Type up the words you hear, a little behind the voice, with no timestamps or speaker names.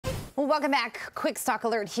Well, welcome back. Quick stock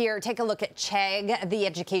alert here. Take a look at Chegg, the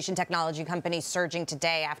education technology company surging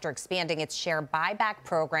today after expanding its share buyback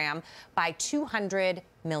program by $200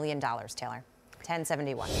 million. Taylor,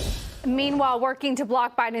 1071. Meanwhile, working to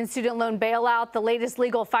block Biden's student loan bailout, the latest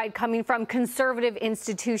legal fight coming from conservative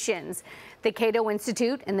institutions. The Cato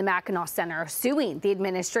Institute and the Mackinac Center are suing the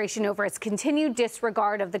administration over its continued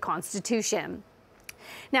disregard of the Constitution.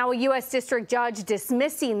 Now, a U.S. district judge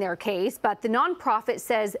dismissing their case, but the nonprofit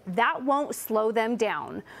says that won't slow them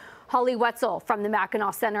down. Holly Wetzel from the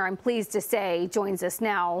Mackinac Center, I'm pleased to say, joins us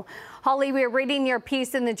now. Holly, we are reading your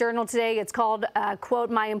piece in the Journal today. It's called, quote,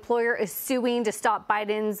 "My employer is suing to stop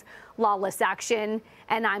Biden's lawless action,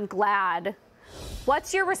 and I'm glad."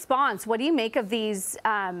 What's your response? What do you make of these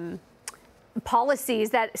policies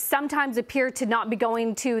that sometimes appear to not be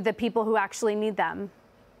going to the people who actually need them?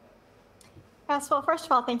 Yes, well, first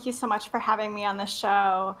of all, thank you so much for having me on the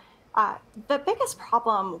show. The biggest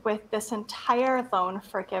problem with this entire loan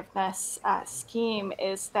forgiveness scheme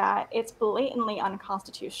is that it's blatantly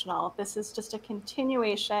unconstitutional. This is just a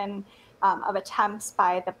continuation of attempts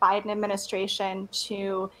by the Biden administration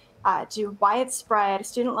to do widespread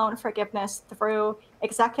student loan forgiveness through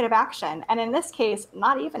executive action. And in this case,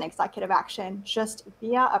 not even executive action, just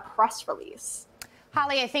via a press release.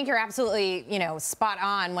 Holly, I think you're absolutely, spot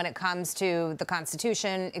on when it comes to the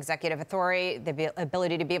Constitution, executive authority, the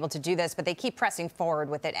ability to be able to do this, but they keep pressing forward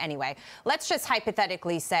with it anyway. Let's just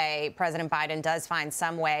hypothetically say President Biden does find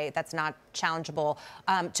some way that's not challengeable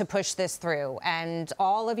to push this through, and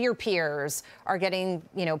all of your peers are getting,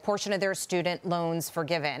 a portion of their student loans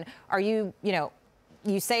forgiven. Are you,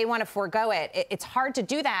 you say you want to forego it. It's hard to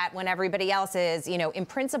do that when everybody else is, in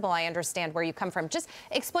principle, I understand where you come from. Just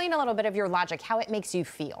explain a little bit of your logic, how it makes you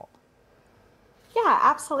feel. Yeah,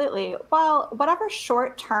 absolutely. Well, whatever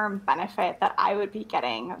short-term benefit that I would be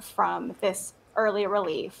getting from this early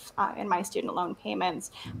relief in my student loan payments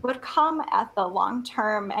would come at the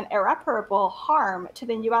long-term and irreparable harm to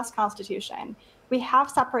the U.S. Constitution. We have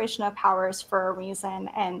separation of powers for a reason,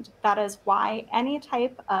 and that is why any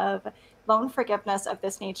type of loan forgiveness of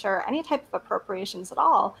this nature, any type of appropriations at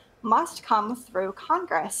all, must come through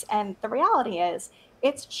Congress. And the reality is,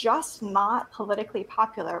 it's just not politically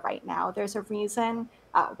popular right now. There's a reason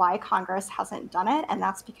why Congress hasn't done it, and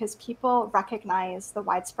that's because people recognize the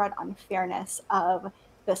widespread unfairness of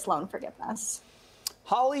this loan forgiveness.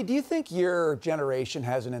 Holly, do you think your generation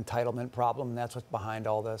has an entitlement problem, and that's what's behind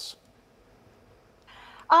all this?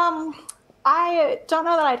 I don't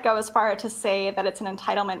know that I'd go as far to say that it's an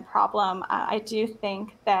entitlement problem. I do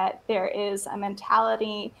think that there is a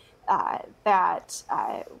mentality that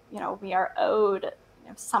we are owed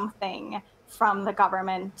something from the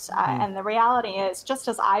government, and the reality is, just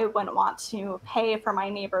as I wouldn't want to pay for my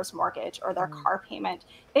neighbor's mortgage or their car payment,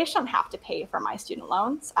 they shouldn't have to pay for my student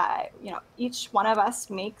loans. Each one of us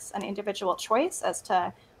makes an individual choice as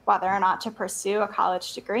to whether or not to pursue a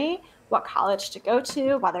college degree, what college to go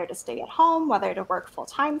to, whether to stay at home, whether to work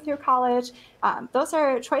full-time through college. Those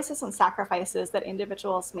are choices and sacrifices that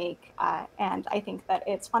individuals make, and I think that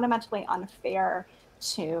it's fundamentally unfair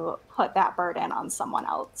to put that burden on someone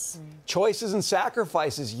else. Choices and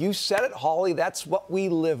sacrifices. You said it, Holly. That's what we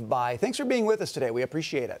live by. Thanks for being with us today. We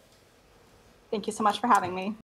appreciate it. Thank you so much for having me.